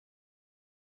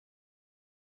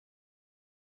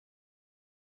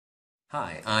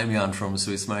Hi, I'm Jan from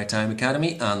Swiss Maritime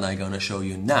Academy, and I'm going to show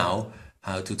you now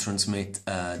how to transmit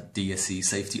a DSC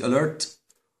Safety Alert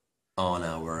on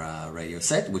our radio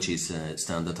set, which is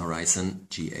Standard Horizon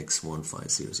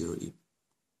GX1500E.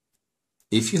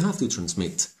 If you have to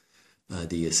transmit a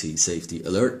DSC Safety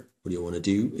Alert, what you want to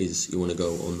do is you want to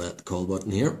go on that call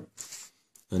button here,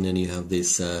 and then you have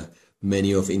this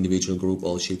menu of individual, group,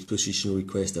 all ships, position,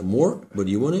 request and more, but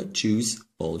you want to choose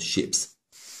all ships.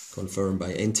 Confirm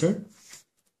by enter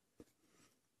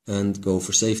and go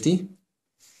for safety.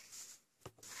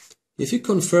 If you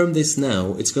confirm this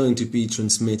now, it's going to be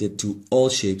transmitted to all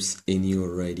ships in your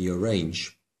radio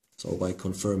range. So by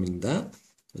confirming that,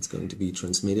 it's going to be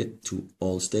transmitted to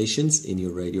all stations in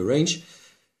your radio range.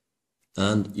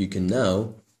 And you can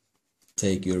now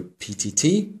take your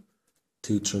PTT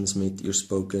to transmit your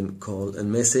spoken call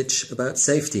and message about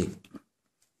safety.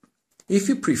 If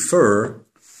you prefer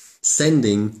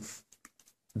sending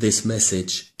this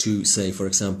message to, say, for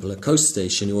example, a coast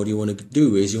station, what you want to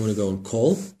do is you want to go on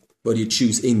call, but you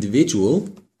choose individual,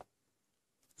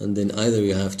 and then either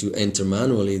you have to enter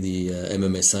manually the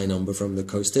MMSI number from the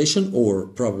coast station, or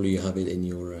probably you have it in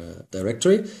your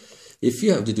directory. If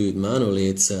you have to do it manually,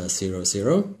 it's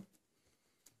 00,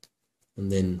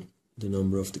 and then the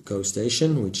number of the coast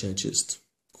station, which I just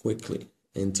quickly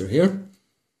enter here.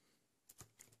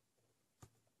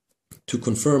 To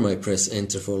confirm, I press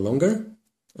enter for longer,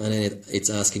 and then it's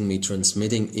asking me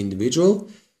transmitting individual.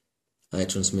 I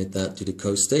transmit that to the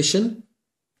coast station,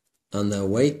 and I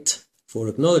wait for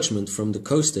acknowledgement from the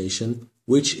coast station,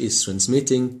 which is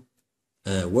transmitting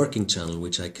a working channel,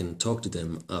 which I can talk to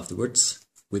them afterwards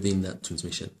within that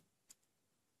transmission.